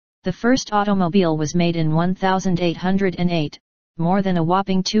The first automobile was made in 1808, more than a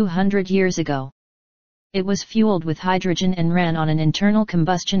whopping 200 years ago. It was fueled with hydrogen and ran on an internal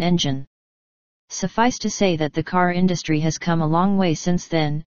combustion engine. Suffice to say that the car industry has come a long way since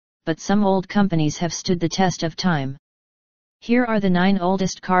then, but some old companies have stood the test of time. Here are the 9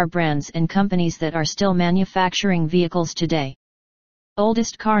 oldest car brands and companies that are still manufacturing vehicles today.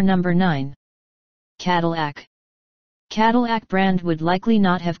 Oldest car number 9. Cadillac. Cadillac brand would likely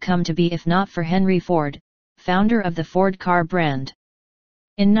not have come to be if not for Henry Ford, founder of the Ford car brand.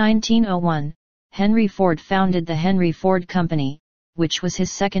 In 1901, Henry Ford founded the Henry Ford Company, which was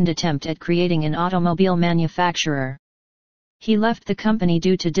his second attempt at creating an automobile manufacturer. He left the company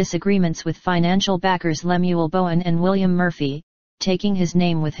due to disagreements with financial backers Lemuel Bowen and William Murphy, taking his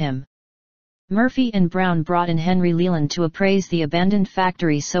name with him. Murphy and Brown brought in Henry Leland to appraise the abandoned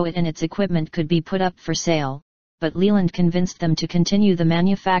factory so it and its equipment could be put up for sale, but Leland convinced them to continue the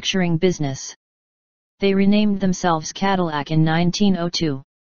manufacturing business. They renamed themselves Cadillac in 1902.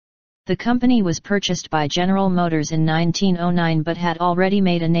 The company was purchased by General Motors in 1909 but had already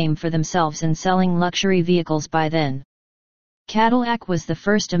made a name for themselves in selling luxury vehicles by then. Cadillac was the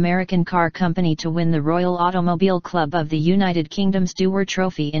first American car company to win the Royal Automobile Club of the United Kingdom's Dewar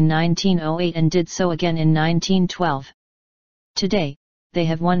Trophy in 1908 and did so again in 1912. Today, they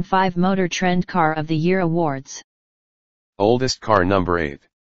have won 5 Motor Trend Car of the Year awards. Oldest car number 8.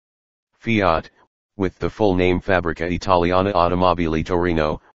 Fiat, with the full name Fabbrica Italiana Automobili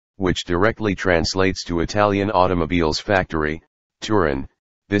Torino, which directly translates to Italian Automobiles Factory, Turin.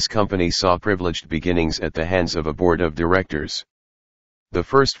 This company saw privileged beginnings at the hands of a board of directors. The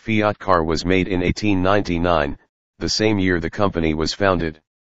first Fiat car was made in 1899, the same year the company was founded.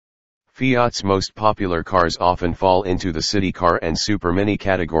 Fiat's most popular cars often fall into the city car and super mini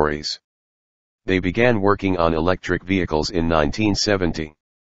categories. They began working on electric vehicles in 1970.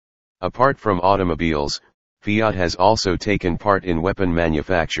 Apart from automobiles, Fiat has also taken part in weapon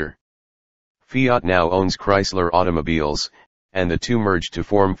manufacture. Fiat now owns Chrysler Automobiles, and the two merged to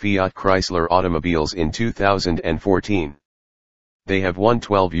form Fiat Chrysler Automobiles in 2014. They have won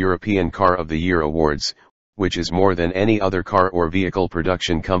 12 European Car of the Year awards, which is more than any other car or vehicle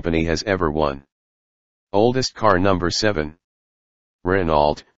production company has ever won. Oldest car number 7.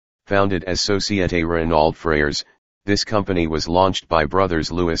 Renault, founded as Société Renault Frères. This company was launched by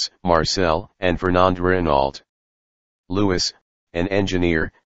brothers Louis, Marcel, and Fernand Renault. Louis, an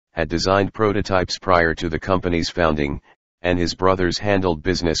engineer, had designed prototypes prior to the company's founding, and his brothers handled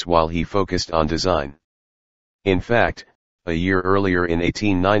business while he focused on design. In fact, a year earlier in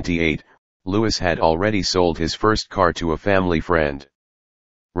 1898, Louis had already sold his first car to a family friend.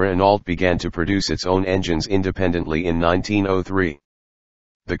 Renault began to produce its own engines independently in 1903.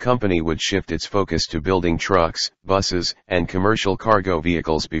 The company would shift its focus to building trucks, buses, and commercial cargo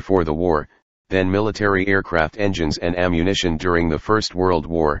vehicles before the war, then military aircraft engines and ammunition during the First World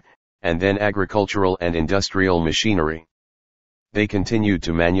War, and then agricultural and industrial machinery. They continued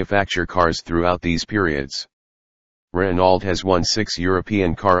to manufacture cars throughout these periods. Renault has won 6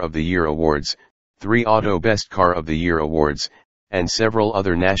 European Car of the Year awards, 3 Auto Best Car of the Year awards, and several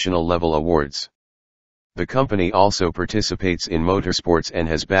other national-level awards. The company also participates in motorsports and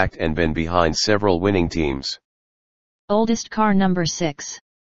has backed and been behind several winning teams. Oldest car number 6.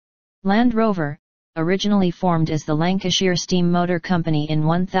 Land Rover, originally formed as the Lancashire Steam Motor Company in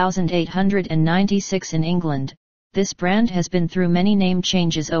 1896 in England, this brand has been through many name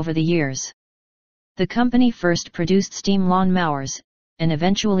changes over the years. The company first produced steam lawn mowers, and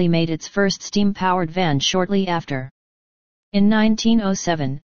eventually made its first steam-powered van shortly after. In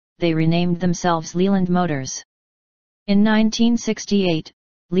 1907, they renamed themselves Leland Motors. In 1968,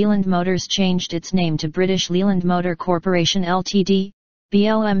 Leland Motors changed its name to British Leland Motor Corporation Ltd,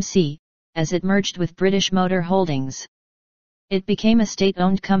 BLMC, as it merged with British Motor Holdings. It became a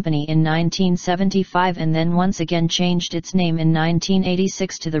state-owned company in 1975 and then once again changed its name in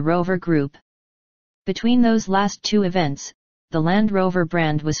 1986 to the Rover Group. Between those last two events, the Land Rover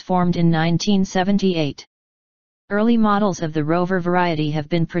brand was formed in 1978. Early models of the Rover variety have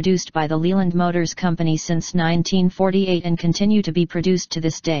been produced by the Leland Motors Company since 1948 and continue to be produced to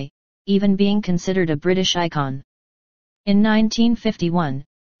this day, even being considered a British icon. In 1951,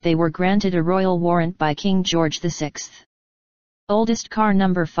 they were granted a royal warrant by King George VI. Oldest car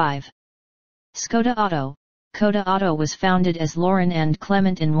number 5. Skoda Auto. Skoda Auto was founded as Lauren and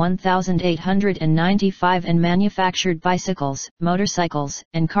Clement in 1895 and manufactured bicycles, motorcycles,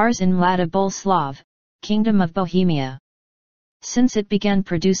 and cars in Mlada Boleslav, Kingdom of Bohemia. Since it began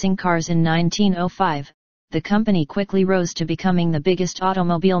producing cars in 1905, the company quickly rose to becoming the biggest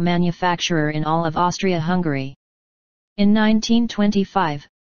automobile manufacturer in all of Austria-Hungary. In 1925,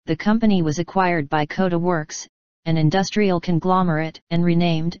 the company was acquired by Koda Works, an industrial conglomerate, and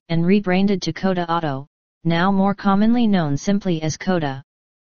renamed and rebranded to Koda Auto, now more commonly known simply as Koda.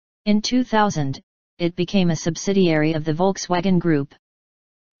 In 2000, it became a subsidiary of the Volkswagen Group.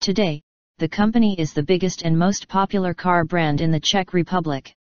 Today, the company is the biggest and most popular car brand in the Czech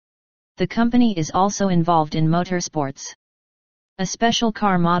Republic. The company is also involved in motorsports. A special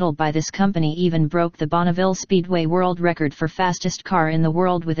car model by this company even broke the Bonneville Speedway world record for fastest car in the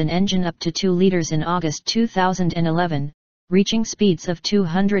world with an engine up to 2 liters in August 2011, reaching speeds of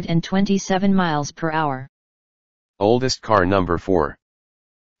 227 miles per hour. Oldest car number 4.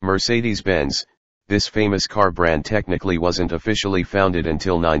 Mercedes-Benz. This famous car brand technically wasn't officially founded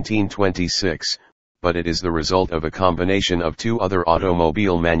until 1926, but it is the result of a combination of 2 other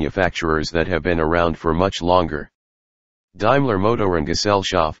automobile manufacturers that have been around for much longer. Daimler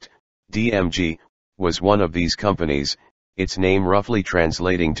Motorengesellschaft, DMG, was one of these companies, its name roughly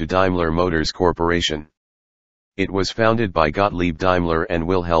translating to Daimler Motors Corporation. It was founded by Gottlieb Daimler and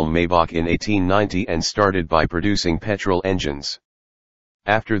Wilhelm Maybach in 1890 and started by producing petrol engines.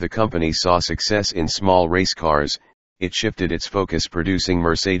 After the company saw success in small race cars, it shifted its focus producing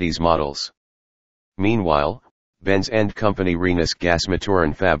Mercedes models. Meanwhile, Benz and Company Rhenus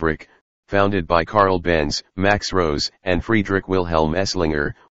Gasmotorenfabrik, founded by Karl Benz, Max Rose, and Friedrich Wilhelm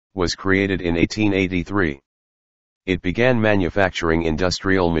Esslinger, was created in 1883. It began manufacturing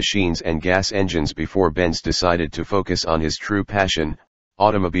industrial machines and gas engines before Benz decided to focus on his true passion,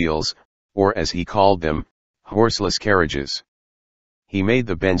 automobiles, or as he called them, horseless carriages. He made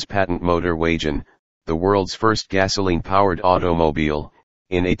the Benz patent Motorwagen, the world's first gasoline-powered automobile,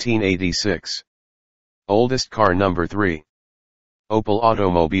 in 1886. Oldest car number 3. Opel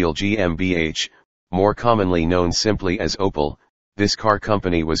Automobile GmbH, more commonly known simply as Opel. This car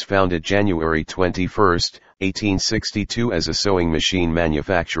company was founded January 21, 1862 as a sewing machine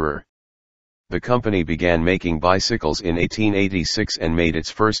manufacturer. The company began making bicycles in 1886 and made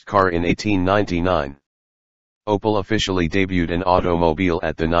its first car in 1899. Opel officially debuted an automobile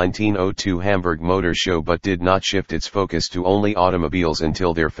at the 1902 Hamburg Motor Show but did not shift its focus to only automobiles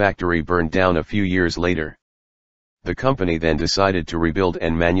until their factory burned down a few years later. The company then decided to rebuild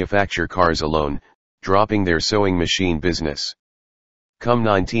and manufacture cars alone, dropping their sewing machine business. Come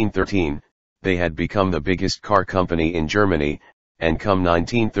 1913, they had become the biggest car company in Germany, and come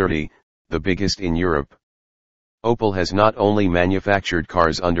 1930, the biggest in Europe. Opel has not only manufactured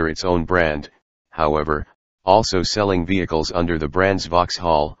cars under its own brand, however, also selling vehicles under the brands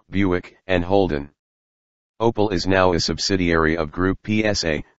Vauxhall, Buick, and Holden. Opel is now a subsidiary of Group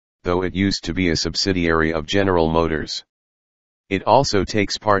PSA, though it used to be a subsidiary of General Motors. It also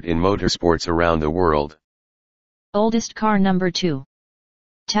takes part in motorsports around the world. Oldest car number 2.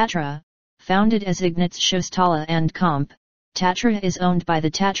 Tatra, founded as Ignaz Schustala and Comp. Tatra is owned by the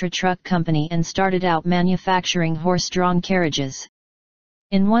Tatra Truck Company and started out manufacturing horse-drawn carriages.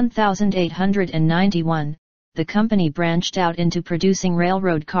 In 1891, the company branched out into producing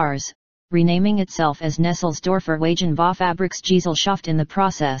railroad cars, renaming itself as Nesselsdorfer Wagenbaufabriksgesellschaft in the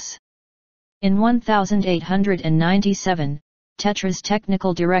process. In 1897, Tetra's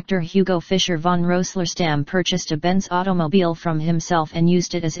technical director Hugo Fischer von Roesslerstam purchased a Benz automobile from himself and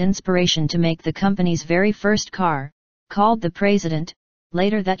used it as inspiration to make the company's very first car, called the President,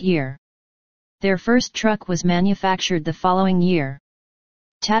 later that year. Their first truck was manufactured the following year.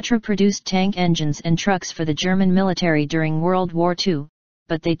 Tatra produced tank engines and trucks for the German military during World War II,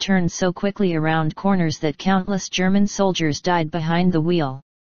 but they turned so quickly around corners that countless German soldiers died behind the wheel.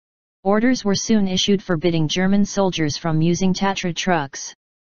 Orders were soon issued forbidding German soldiers from using Tatra trucks.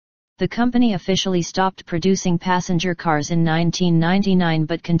 The company officially stopped producing passenger cars in 1999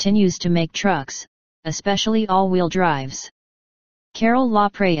 but continues to make trucks, especially all-wheel drives. Karel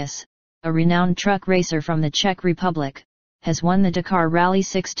Lapreyes, a renowned truck racer from the Czech Republic, has won the Dakar Rally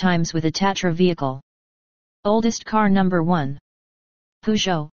 6 times with a Tatra vehicle. Oldest car number 1.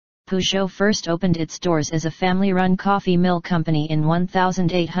 Peugeot. Peugeot first opened its doors as a family-run coffee mill company in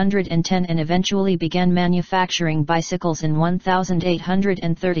 1810 and eventually began manufacturing bicycles in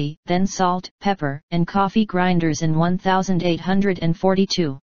 1830, then salt, pepper, and coffee grinders in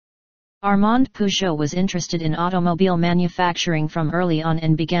 1842. Armand Peugeot was interested in automobile manufacturing from early on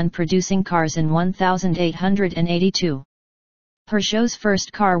and began producing cars in 1882. Peugeot's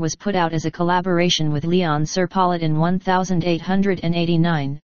first car was put out as a collaboration with Leon Serpollet in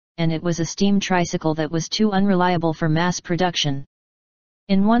 1889, and it was a steam tricycle that was too unreliable for mass production.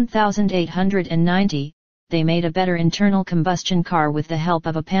 In 1890, they made a better internal combustion car with the help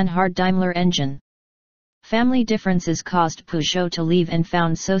of a Panhard Daimler engine. Family differences caused Peugeot to leave and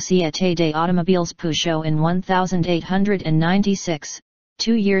found Société des Automobiles Peugeot in 1896,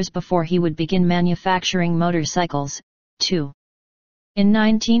 2 years before he would begin manufacturing motorcycles. 2. In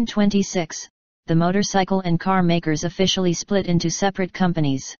 1926, the motorcycle and car makers officially split into separate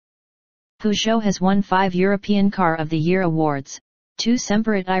companies. Peugeot has won 5 European Car of the Year awards, 2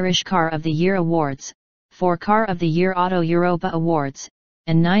 separate Irish Car of the Year awards, 4 Car of the Year Auto Europa awards,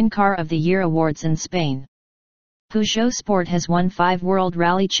 and 9 Car of the Year awards in Spain. Peugeot Sport has won 5 World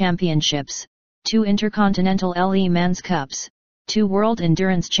Rally Championships, 2 Intercontinental Le Mans Cups, 2 World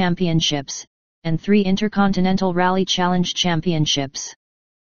Endurance Championships, and 3 Intercontinental Rally Challenge Championships.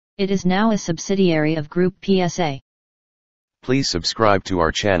 It is now a subsidiary of Group PSA. Please subscribe to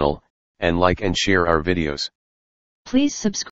our channel, and like and share our videos. Please subscribe.